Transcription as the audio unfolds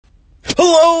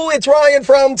Hello, it's Ryan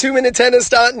from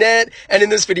 2minutetennis.net, and in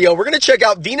this video, we're going to check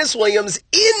out Venus Williams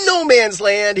in no man's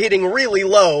land hitting really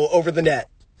low over the net.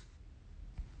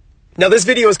 Now, this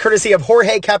video is courtesy of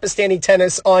Jorge Capistani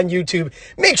Tennis on YouTube.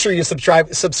 Make sure you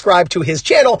subscribe to his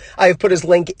channel. I have put his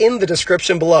link in the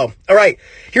description below. All right,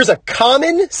 here's a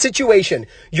common situation.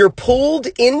 You're pulled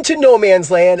into no man's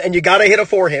land, and you got to hit a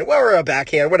forehand, well, or a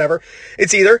backhand, whatever.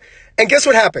 It's either. And guess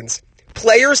what happens?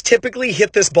 Players typically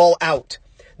hit this ball out.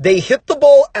 They hit the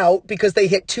ball out because they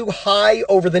hit too high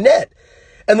over the net.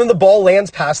 And then the ball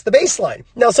lands past the baseline.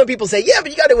 Now, some people say, yeah,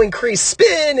 but you got to increase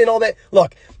spin and all that.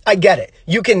 Look, I get it.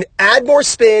 You can add more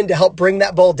spin to help bring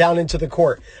that ball down into the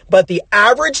court. But the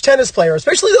average tennis player,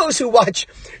 especially those who watch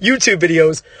YouTube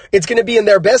videos, it's going to be in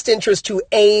their best interest to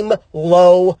aim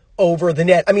low over the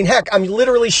net. I mean, heck, I'm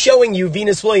literally showing you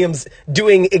Venus Williams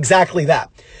doing exactly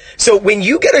that. So when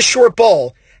you get a short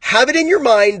ball, have it in your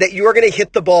mind that you are going to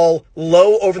hit the ball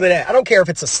low over the net. I don't care if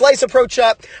it's a slice approach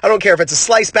shot. I don't care if it's a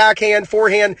slice backhand,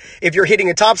 forehand. If you're hitting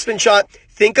a topspin shot,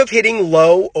 think of hitting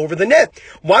low over the net.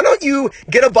 Why don't you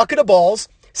get a bucket of balls,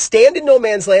 stand in no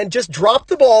man's land, just drop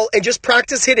the ball and just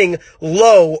practice hitting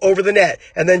low over the net,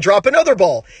 and then drop another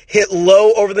ball, hit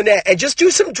low over the net, and just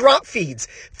do some drop feeds.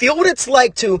 Feel what it's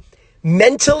like to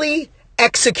mentally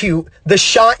execute the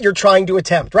shot you're trying to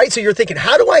attempt, right? So you're thinking,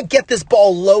 how do I get this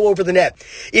ball low over the net?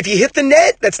 If you hit the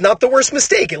net, that's not the worst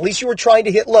mistake. At least you were trying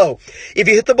to hit low. If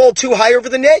you hit the ball too high over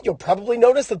the net, you'll probably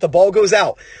notice that the ball goes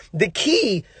out. The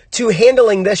key to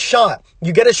handling this shot,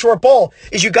 you get a short ball,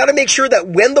 is you got to make sure that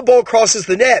when the ball crosses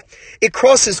the net, it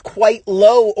crosses quite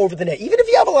low over the net. Even if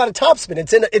you have a lot of topspin,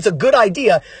 it's a good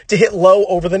idea to hit low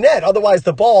over the net. Otherwise,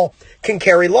 the ball can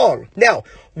carry long. Now,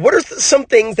 what are some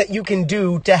things that you can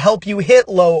do to help you hit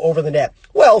low over the net?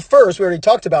 Well, first, we already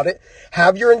talked about it.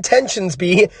 Have your intentions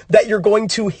be that you're going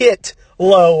to hit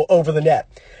low over the net.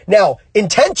 Now,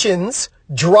 intentions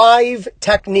drive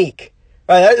technique.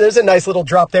 There's a nice little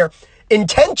drop there.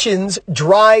 Intentions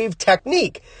drive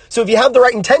technique. So if you have the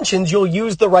right intentions, you'll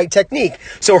use the right technique.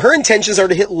 So her intentions are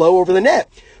to hit low over the net.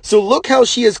 So look how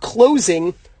she is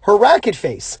closing her racket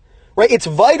face. Right? It's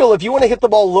vital if you want to hit the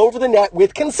ball low over the net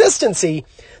with consistency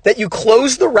that you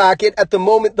close the racket at the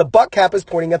moment the butt cap is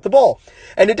pointing at the ball.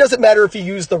 And it doesn't matter if you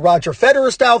use the Roger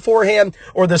Federer style forehand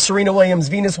or the Serena Williams,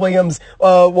 Venus Williams,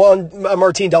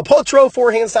 Martin Del Potro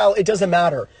forehand style. It doesn't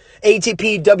matter.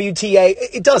 ATP, WTA,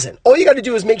 it doesn't. All you got to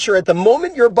do is make sure at the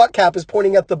moment your butt cap is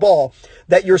pointing at the ball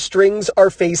that your strings are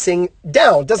facing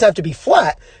down. It doesn't have to be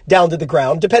flat down to the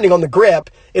ground. Depending on the grip,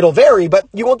 it'll vary, but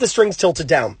you want the strings tilted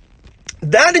down.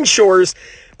 That ensures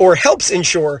or helps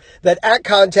ensure that at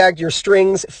contact, your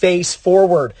strings face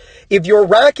forward. If your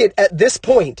racket at this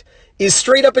point is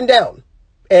straight up and down,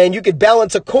 and you could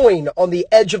balance a coin on the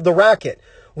edge of the racket,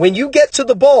 when you get to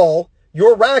the ball,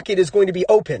 your racket is going to be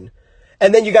open.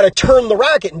 And then you got to turn the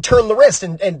racket and turn the wrist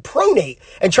and pronate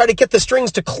and try to get the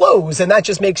strings to close. And that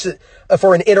just makes it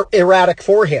for an erratic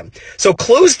forehand. So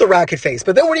close the racket face.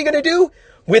 But then what are you going to do?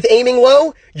 With aiming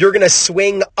low, you're going to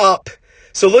swing up.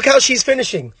 So look how she's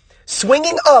finishing.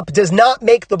 Swinging up does not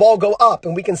make the ball go up,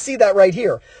 and we can see that right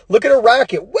here. Look at her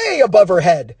racket way above her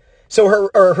head. So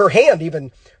her hand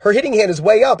even, her hitting hand is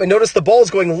way up, and notice the ball is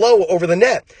going low over the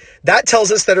net. That tells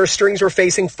us that her strings are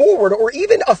facing forward or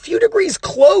even a few degrees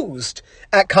closed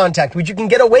at contact, which you can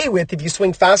get away with if you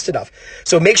swing fast enough.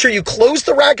 So make sure you close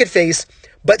the racket face,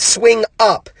 but swing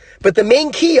up. But the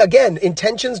main key, again,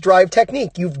 intentions drive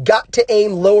technique. You've got to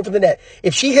aim low over the net.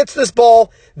 If she hits this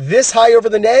ball this high over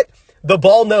the net, the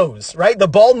ball knows, right? The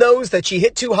ball knows that she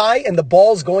hit too high and the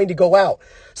ball's going to go out.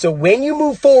 So when you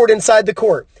move forward inside the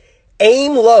court,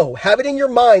 aim low. Have it in your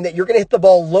mind that you're going to hit the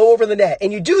ball low over the net.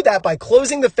 And you do that by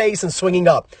closing the face and swinging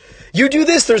up. You do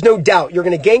this, there's no doubt you're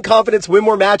going to gain confidence, win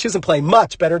more matches, and play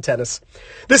much better tennis.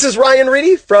 This is Ryan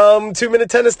Reedy from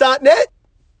 2minutetennis.net.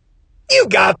 You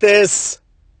got this.